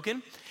I'm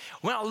broken,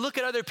 when I look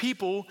at other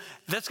people,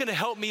 that's going to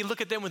help me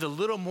look at them with a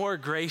little more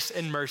grace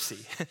and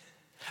mercy.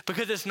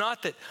 Because it's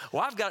not that,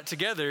 well, I've got it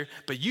together,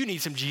 but you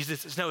need some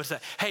Jesus. No, it's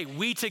that, hey,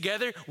 we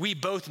together, we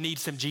both need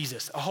some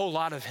Jesus, a whole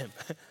lot of him.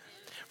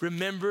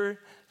 Remember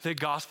the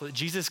gospel that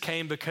Jesus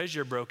came because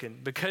you're broken,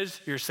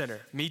 because you're a sinner.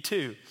 Me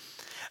too.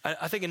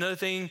 I think another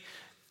thing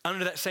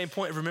under that same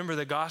point of remember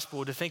the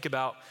gospel to think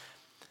about,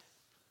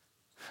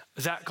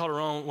 Zach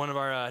Calderon, one of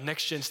our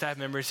Next Gen staff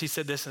members, he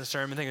said this in a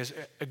sermon. I think it was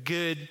a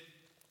good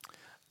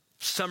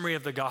summary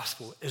of the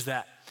gospel is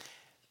that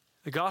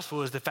the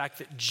gospel is the fact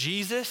that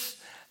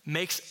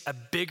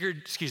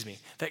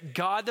that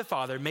God the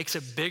Father makes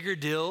a bigger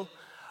deal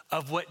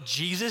of what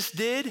Jesus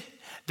did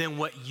than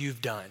what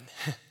you've done.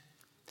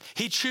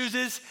 He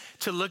chooses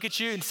to look at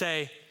you and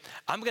say,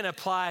 I'm going to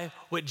apply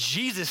what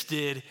Jesus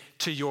did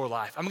to your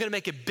life. I'm going to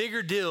make a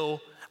bigger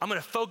deal. I'm going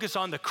to focus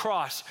on the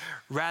cross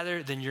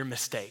rather than your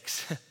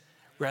mistakes,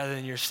 rather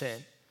than your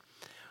sin.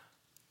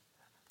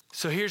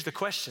 So here's the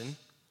question.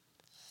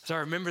 As I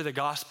remember the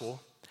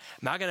gospel,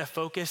 am I going to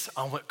focus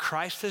on what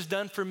Christ has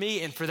done for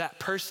me and for that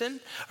person,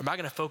 or am I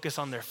going to focus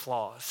on their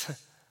flaws?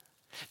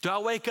 Do I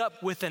wake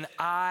up with an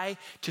eye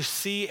to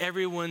see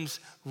everyone's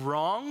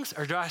wrongs,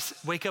 or do I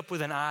wake up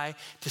with an eye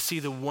to see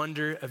the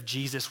wonder of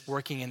Jesus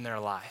working in their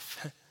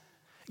life?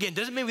 Again,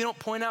 doesn't mean we don't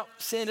point out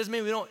sin, doesn't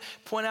mean we don't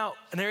point out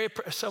an area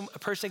a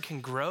person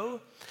can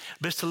grow,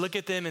 but it's to look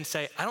at them and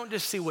say, I don't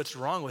just see what's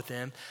wrong with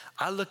them,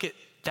 I look at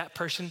that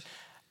person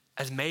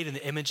as made in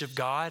the image of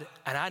God,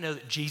 and I know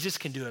that Jesus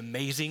can do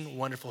amazing,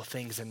 wonderful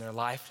things in their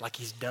life like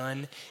he's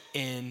done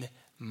in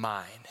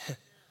mine.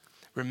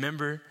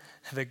 Remember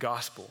the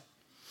gospel.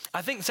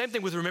 I think the same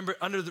thing with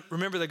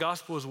remember the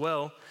gospel as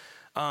well.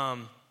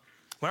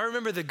 When I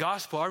remember the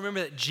gospel, I remember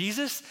that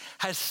Jesus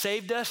has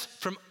saved us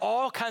from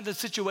all kinds of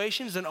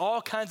situations and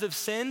all kinds of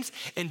sins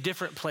in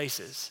different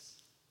places.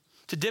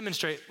 To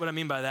demonstrate what I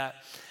mean by that,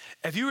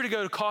 if you were to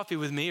go to coffee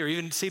with me or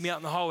even see me out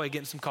in the hallway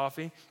getting some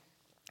coffee,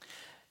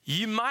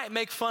 you might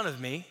make fun of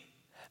me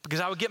because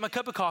I would get my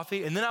cup of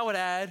coffee and then I would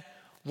add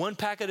 1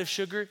 packet of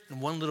sugar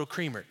and 1 little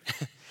creamer.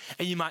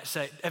 And you might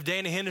say, if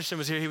Danny Henderson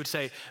was here, he would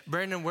say,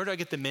 Brandon, where do I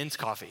get the men's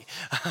coffee?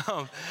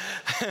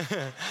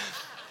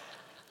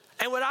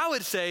 And what I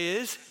would say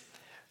is,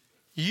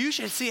 you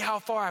should see how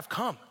far I've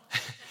come.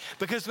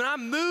 Because when I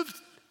moved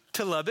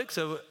to Lubbock,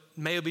 so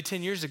May will be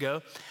 10 years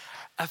ago,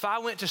 if I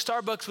went to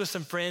Starbucks with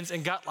some friends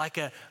and got like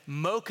a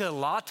mocha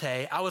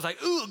latte, I was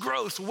like, ooh,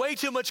 gross, way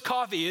too much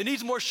coffee. It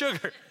needs more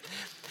sugar.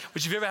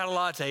 Which if you've ever had a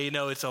latte, you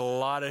know it's a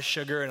lot of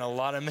sugar and a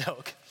lot of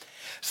milk.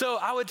 So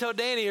I would tell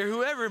Danny or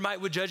whoever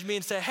would judge me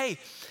and say, hey,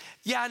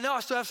 yeah, I know I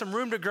still have some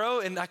room to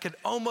grow and I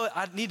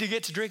need to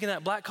get to drinking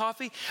that black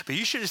coffee, but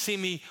you should have seen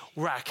me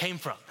where I came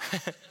from.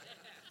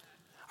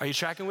 Are you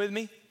tracking with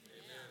me? Amen.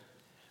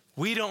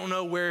 We don't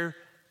know where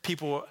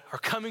people are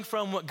coming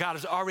from, what God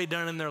has already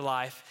done in their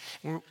life.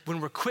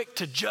 When we're quick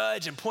to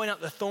judge and point out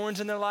the thorns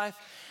in their life,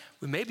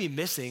 we may be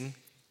missing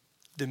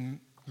the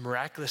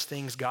miraculous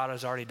things God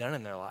has already done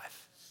in their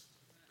life.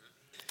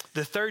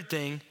 The third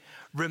thing,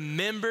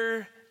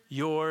 remember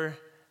your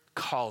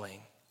calling,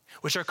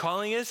 which our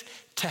calling is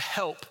to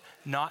help,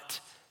 not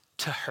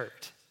to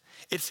hurt.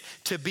 It's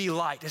to be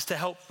light. It's to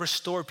help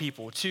restore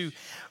people, to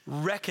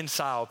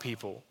reconcile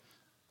people.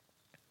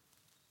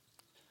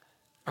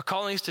 Our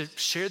calling is to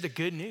share the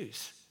good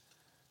news.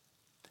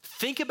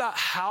 Think about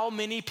how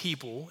many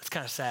people, it's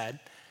kind of sad,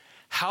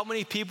 how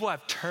many people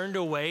have turned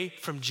away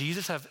from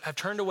Jesus, have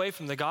turned away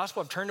from the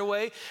gospel, have turned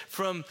away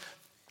from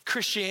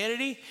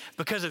Christianity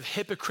because of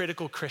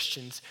hypocritical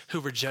Christians who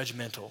were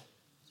judgmental.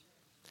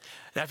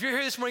 Now, if you're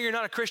here this morning, you're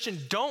not a Christian,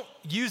 don't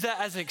use that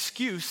as an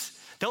excuse.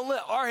 Don't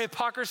let our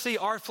hypocrisy,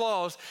 our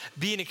flaws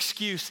be an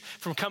excuse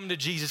from coming to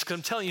Jesus, because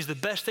I'm telling you, it's the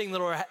best thing that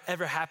will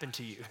ever happen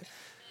to you.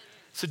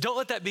 So don't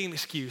let that be an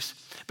excuse.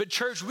 But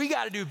church, we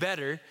got to do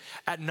better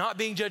at not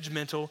being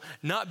judgmental,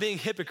 not being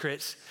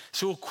hypocrites,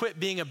 so we'll quit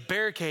being a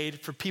barricade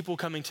for people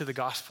coming to the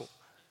gospel.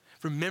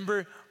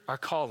 Remember our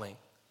calling.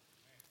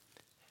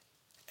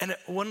 And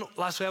one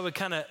last way I would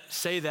kind of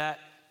say that,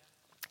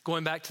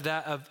 going back to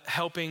that of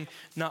helping,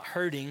 not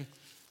hurting.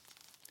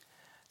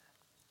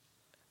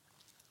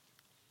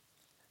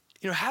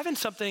 You know, having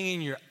something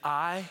in your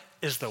eye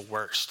is the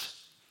worst,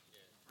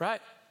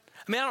 right?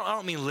 I mean, I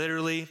don't mean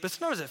literally, but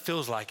sometimes it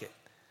feels like it.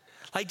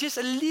 Like just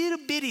a little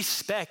bitty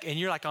speck and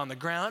you're like on the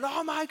ground,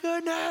 oh my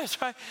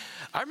goodness, right?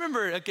 I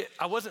remember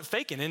I wasn't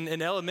faking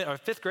in elementary or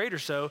 5th grade or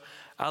so.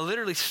 I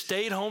literally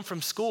stayed home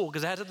from school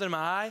because I had something in my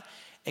eye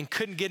and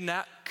couldn't get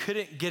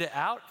it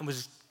out and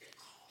was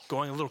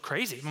going a little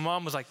crazy. My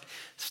mom was like,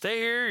 stay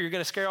here, you're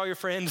gonna scare all your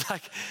friends.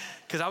 Like,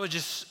 because I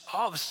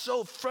was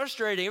so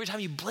frustrating. Every time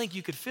you blink,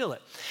 you could feel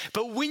it.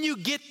 But when you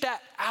get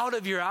that out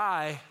of your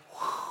eye,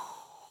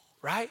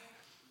 right?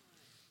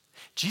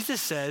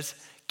 Jesus says,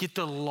 get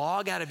the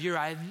log out of your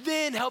eye,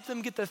 then help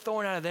them get the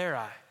thorn out of their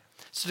eye.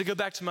 So to go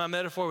back to my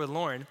metaphor with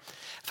Lauren,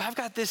 if I've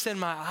got this in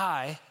my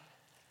eye,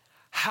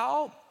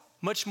 how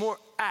much more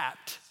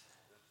apt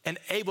and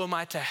able am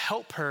I to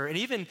help her and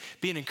even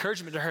be an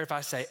encouragement to her if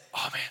I say,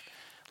 oh man,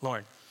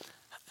 Lauren,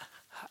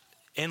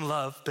 in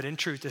love, but in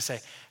truth, to say,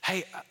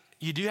 hey,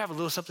 you do have a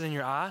little something in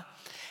your eye,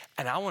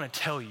 and I want to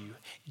tell you,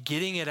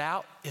 getting it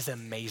out is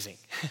amazing.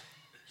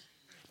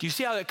 Do you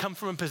see how that comes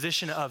from a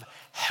position of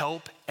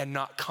help and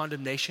not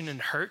condemnation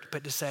and hurt,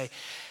 but to say,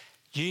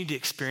 you need to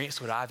experience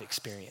what I've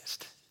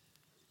experienced.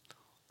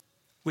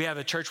 We have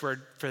a church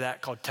word for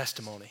that called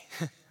testimony.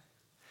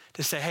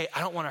 To say, hey,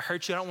 I don't want to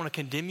hurt you, I don't want to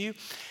condemn you,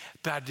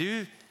 but I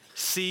do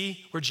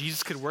see where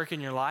Jesus could work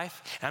in your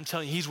life. And I'm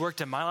telling you, he's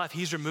worked in my life.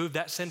 He's removed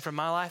that sin from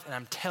my life. And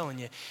I'm telling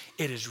you,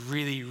 it is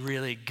really,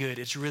 really good.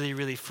 It's really,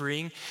 really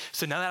freeing.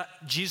 So now that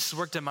Jesus has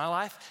worked in my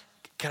life,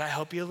 can I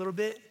help you a little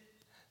bit?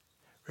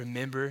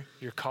 Remember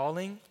your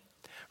calling.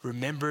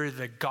 Remember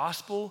the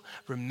gospel.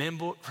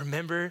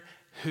 Remember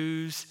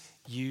whose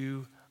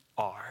you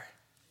are.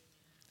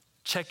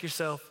 Check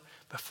yourself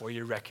before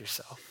you wreck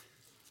yourself.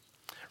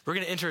 We're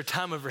going to enter a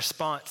time of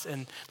response,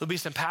 and there'll be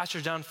some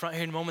pastors down front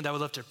here in a moment that would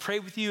love to pray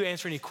with you,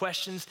 answer any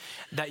questions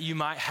that you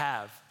might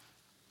have.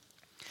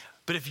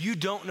 But if you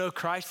don't know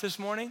Christ this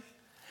morning,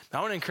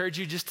 I want to encourage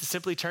you just to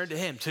simply turn to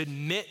him, to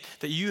admit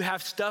that you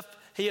have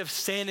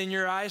sand in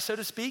your eyes, so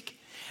to speak,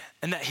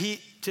 and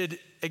to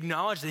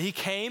acknowledge that he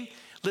came,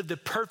 lived a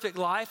perfect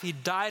life, he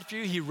died for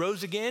you, he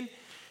rose again,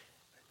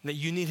 and that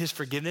you need his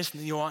forgiveness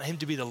and that you want him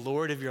to be the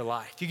Lord of your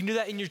life. You can do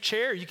that in your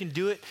chair, or you can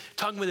do it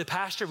talking with a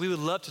pastor. We would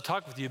love to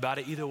talk with you about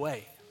it either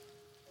way.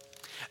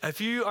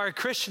 If you are a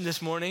Christian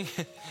this morning,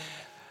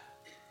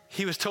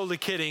 he was totally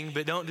kidding,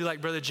 but don't do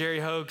like Brother Jerry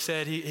Hogue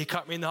said. He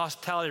caught me in the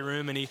hospitality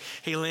room and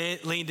he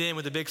leaned in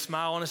with a big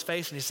smile on his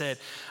face and he said,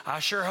 I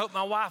sure hope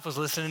my wife was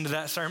listening to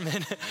that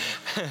sermon.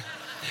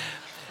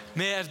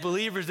 Man, as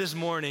believers this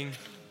morning,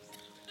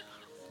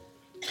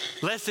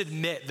 let's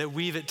admit that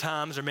we've at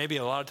times, or maybe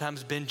a lot of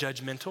times, been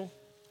judgmental.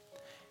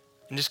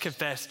 and just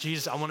confess,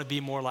 Jesus, I want to be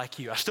more like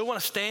you. I still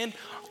want to stand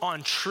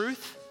on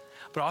truth,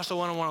 but I also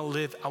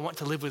want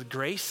to live with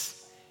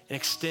grace and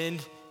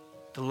extend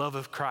the love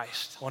of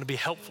Christ. I want to be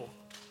helpful.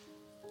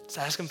 So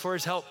ask him for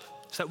his help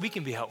so that we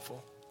can be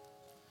helpful.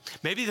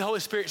 Maybe the Holy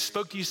Spirit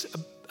spoke to you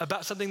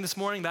about something this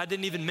morning that I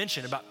didn't even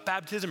mention, about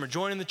baptism or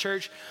joining the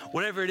church,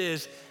 whatever it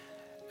is.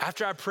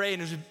 After I pray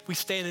and as we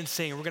stand and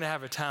sing, we're going to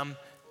have a time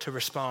to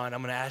respond.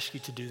 I'm going to ask you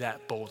to do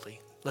that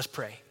boldly. Let's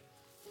pray.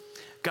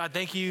 God,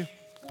 thank you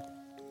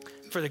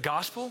for the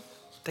gospel.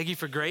 Thank you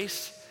for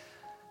grace,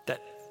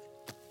 that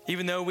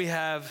even though we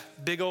have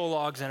big old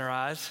logs in our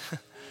eyes,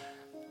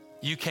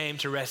 you came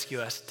to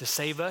rescue us, to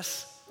save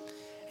us,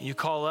 and you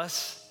call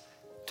us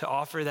to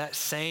offer that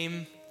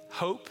same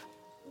hope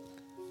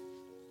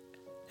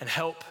and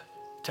help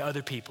to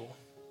other people.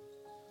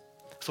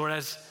 So Lord,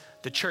 as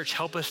the church,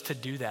 help us to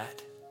do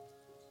that.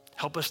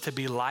 Help us to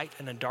be light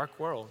in a dark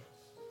world.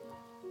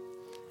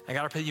 And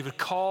God, I pray that you would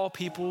call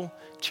people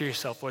to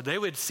yourself, Lord. They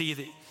would see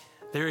that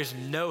there is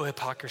no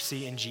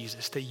hypocrisy in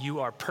Jesus, that you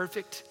are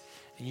perfect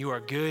and you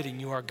are good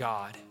and you are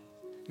God.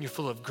 And you're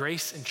full of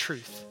grace and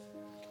truth.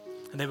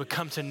 And they would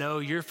come to know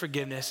your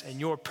forgiveness and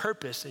your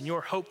purpose and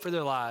your hope for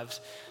their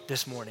lives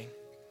this morning.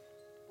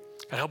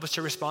 God, help us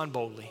to respond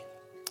boldly.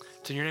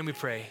 It's in your name we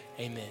pray,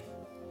 amen.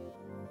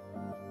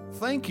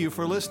 Thank you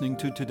for listening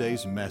to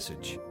today's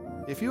message.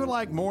 If you would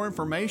like more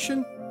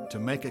information, to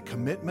make a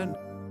commitment,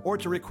 or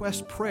to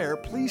request prayer,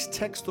 please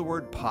text the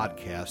word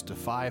podcast to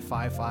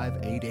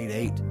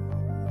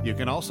 555-888. You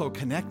can also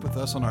connect with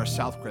us on our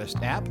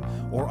Southcrest app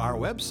or our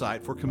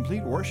website for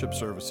complete worship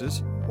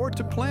services, or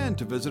to plan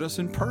to visit us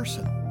in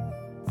person.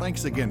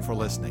 Thanks again for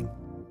listening.